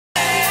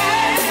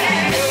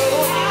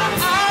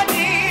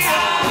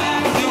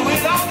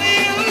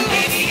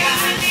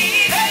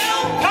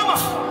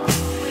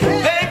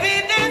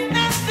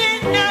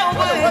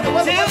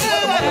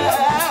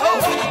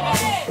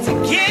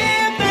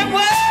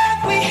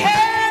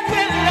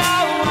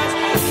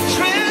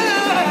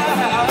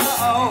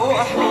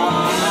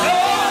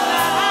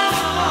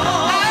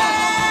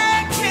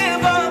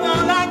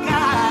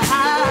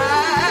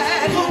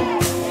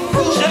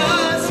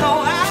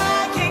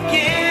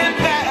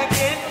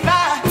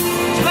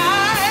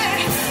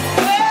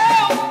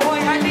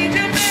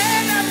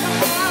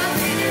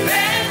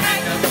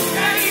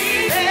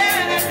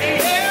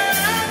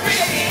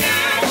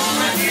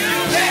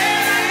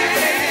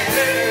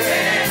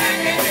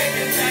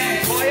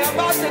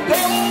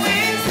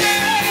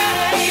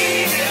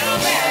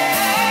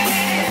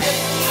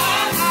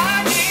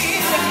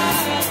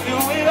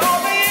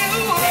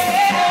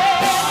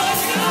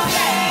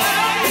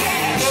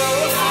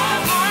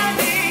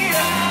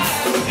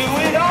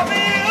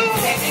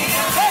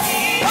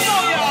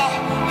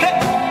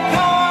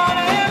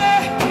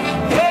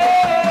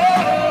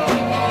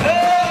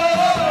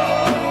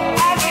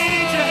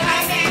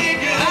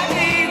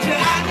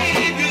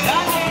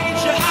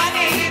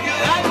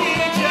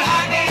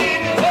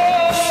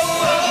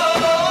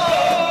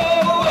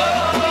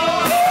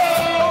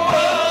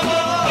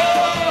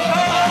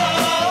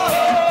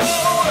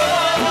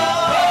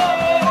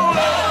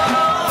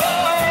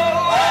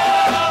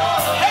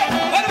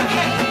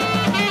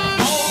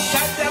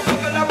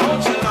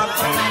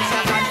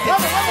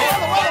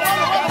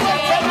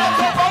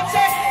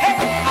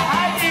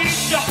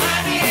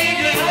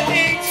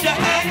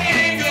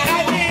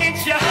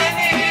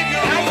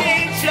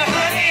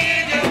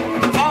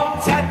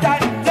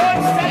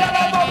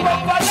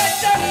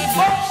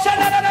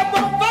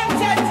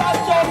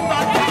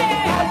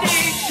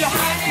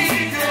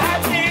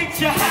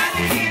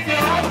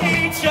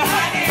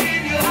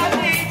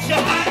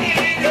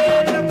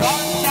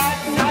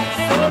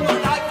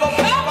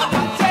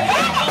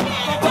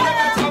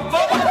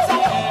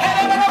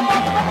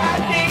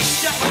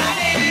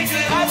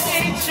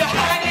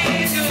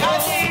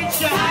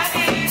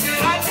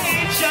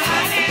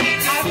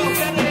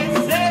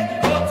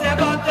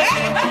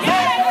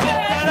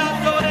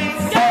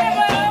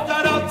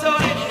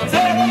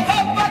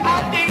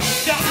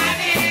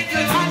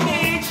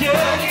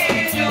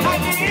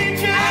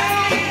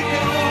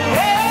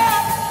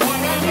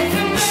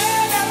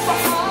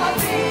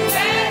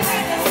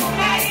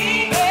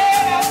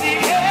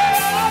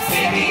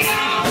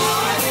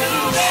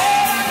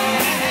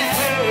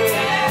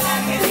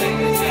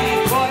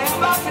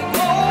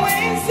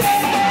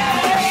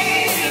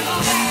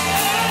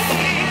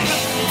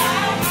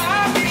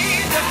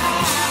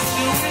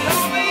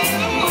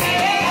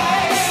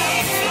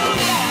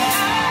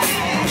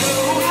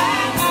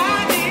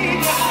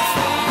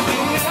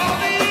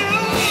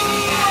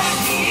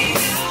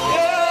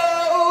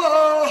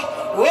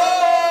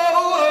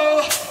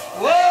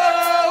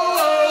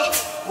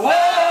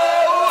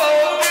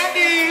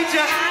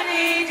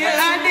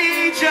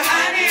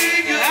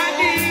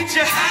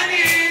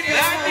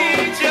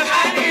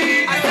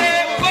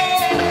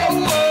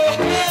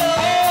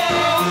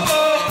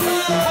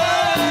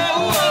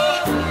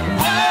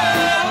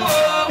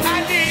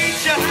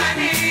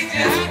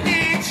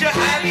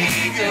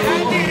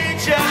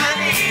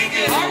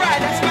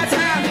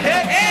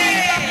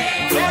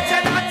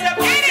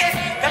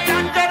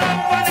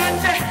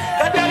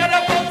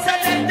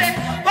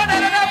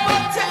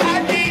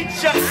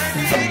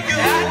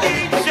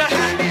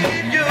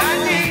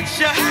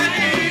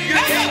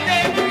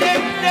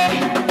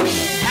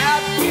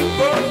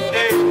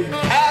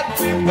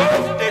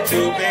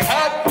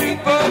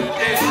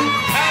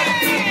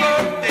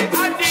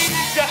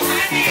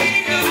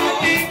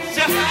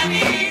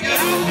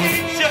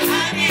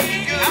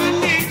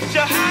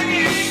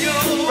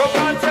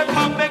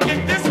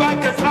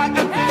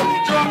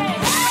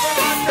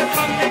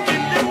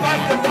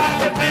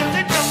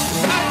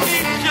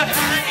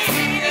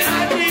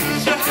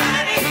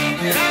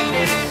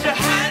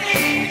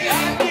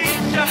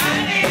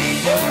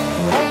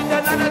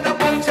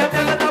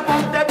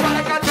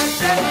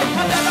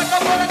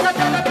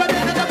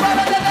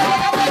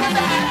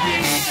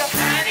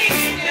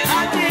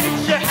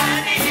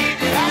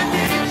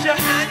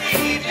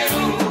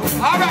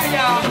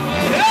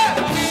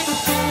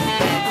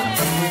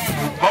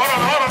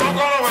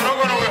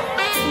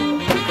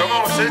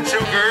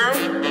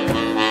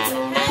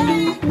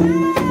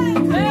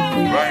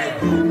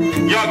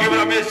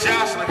Miss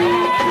Joselyn.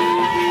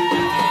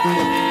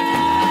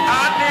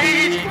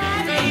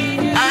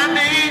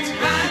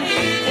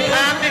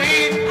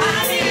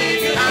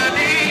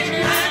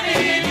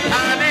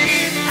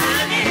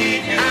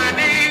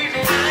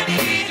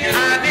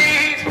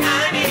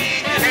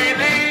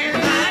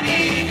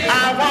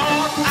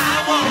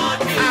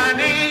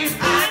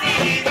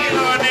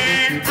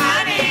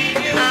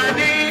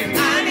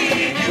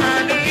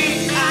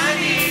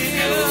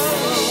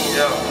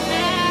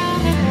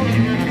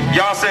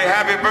 Y'all say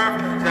happy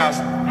birthday,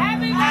 Joselyn.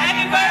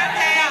 Happy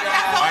birthday.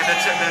 All right,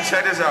 now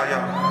check this out,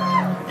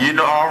 y'all. You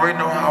know, I already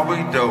know how we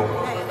do.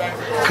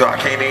 Cause I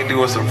can't even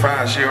do a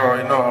surprise. She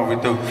already know how we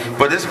do.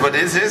 But this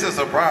is a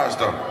surprise,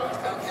 though.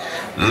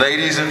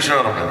 Ladies and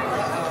gentlemen,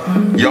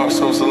 y'all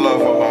show some love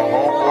for my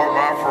homeboy,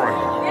 my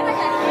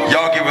friend.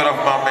 Y'all give it up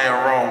for my man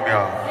Rome,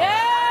 y'all.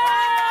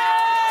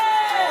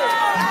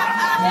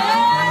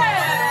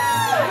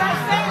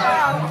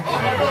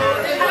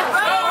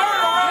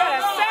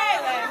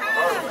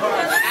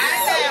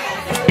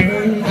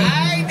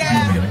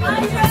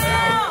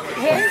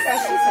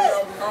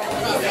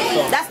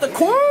 That's the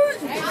corn?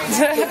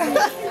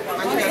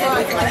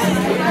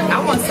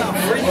 I want some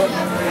free.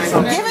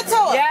 Give it to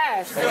her.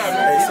 Yes.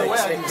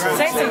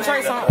 Say some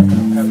Trey song.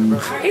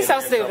 He's so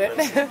stupid.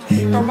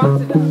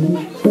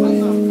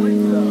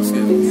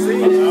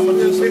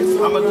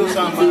 I'm gonna do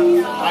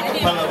something I can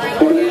pull up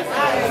before that.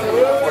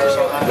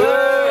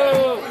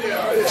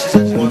 She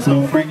said she wants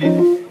something freaky.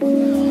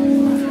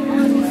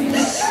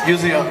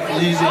 Usually on the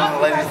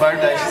lady's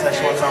birthday, she said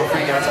she wants something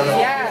freaky. I told her,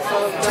 Yeah,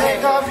 so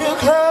take off your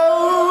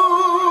clothes.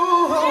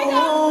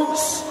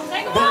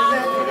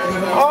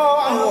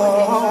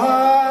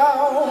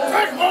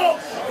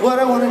 What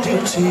I want to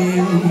do to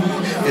you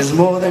is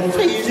more than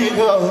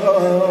physical.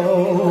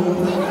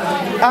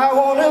 I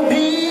want to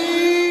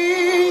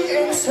be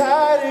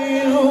inside of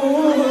you.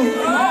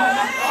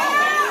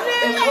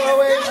 And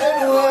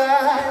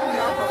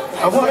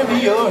I want to be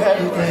your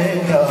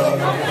everything.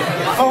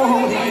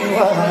 Only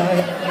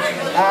why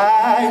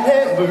I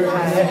never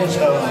had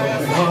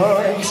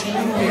someone to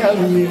help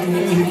me.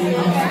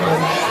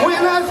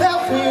 When I fell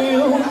for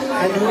you,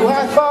 I knew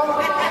I'd fall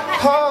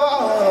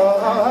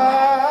hard.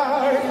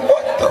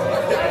 What the?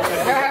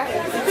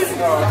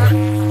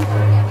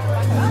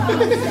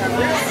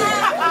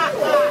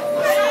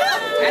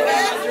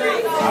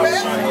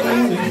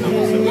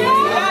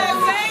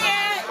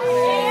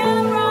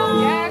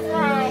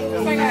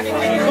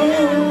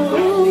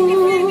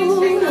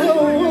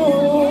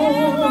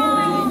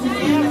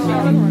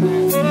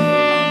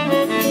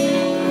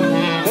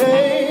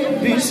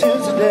 Baby,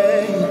 since the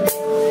day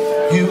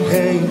you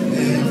came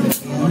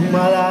into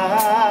my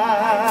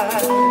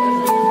life,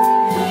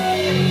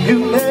 you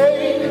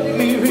made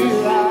me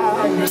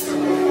realize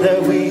that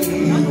we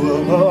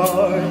were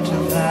born to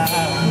fly.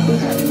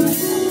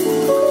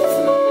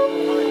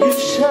 You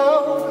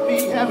showed me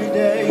every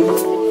day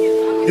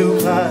new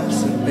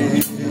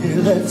possibilities.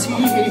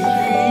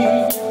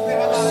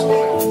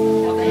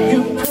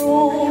 You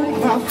proved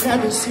my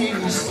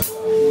fantasies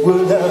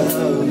were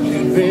love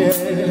can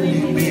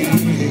really be.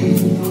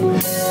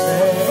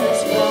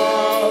 Let's go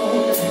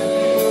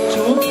to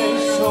a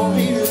place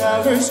only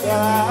lovers go,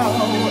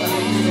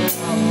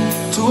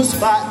 to a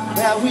spot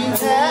that we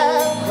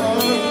never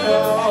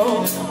go,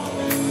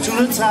 to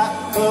the top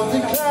of the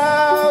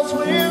clouds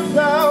we'll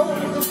go,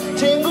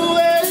 jingle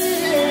away.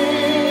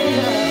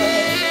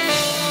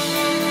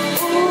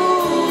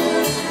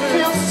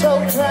 So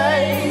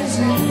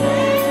crazy,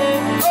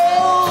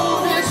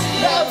 oh, this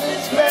love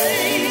is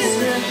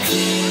crazy,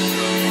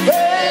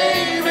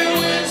 baby,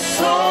 we're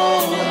so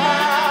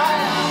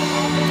high,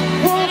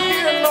 won't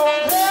get no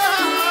high.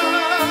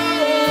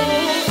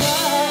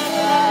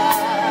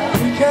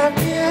 You got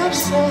me up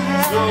so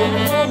high,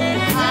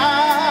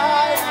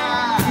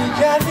 you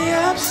got me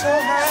up so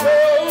high,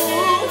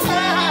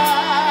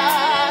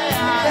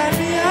 you got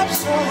me up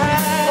so high.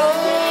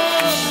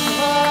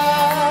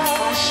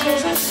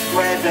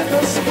 Spread in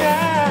the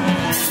sky.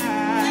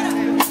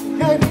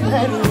 Maybe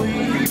later we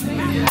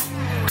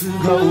could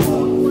go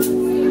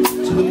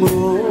to the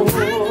moon,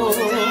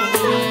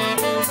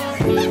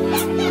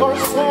 or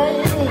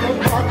sail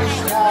upon the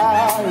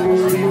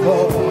stars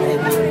before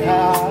I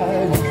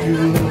do.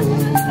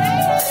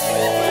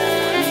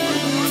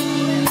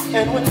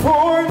 And when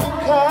morning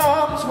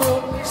comes,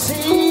 we'll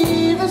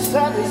see the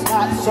sun is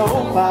not so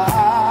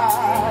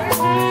far,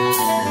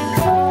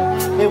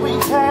 and we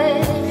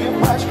can't get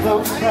much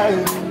closer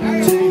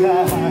to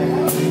where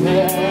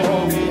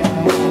we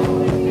are.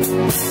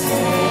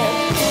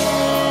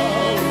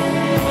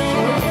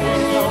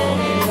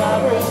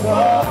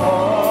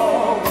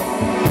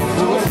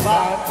 To a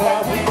spot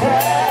that we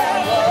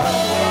never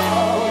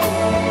go,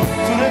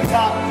 to the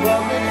top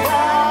of the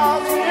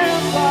clouds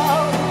we'll go,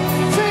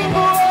 sing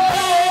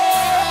away.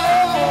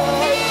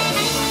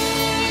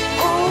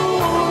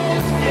 Oh,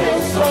 this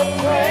feels so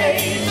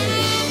crazy.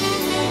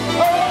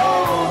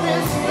 Oh,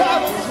 this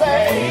love is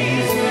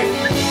crazy.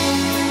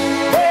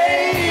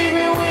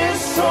 Baby, we're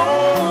so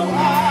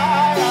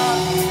high.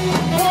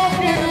 Won't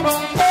give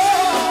up.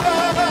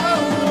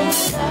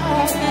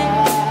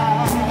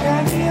 You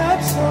got me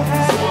up so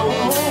high. So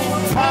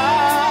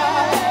high.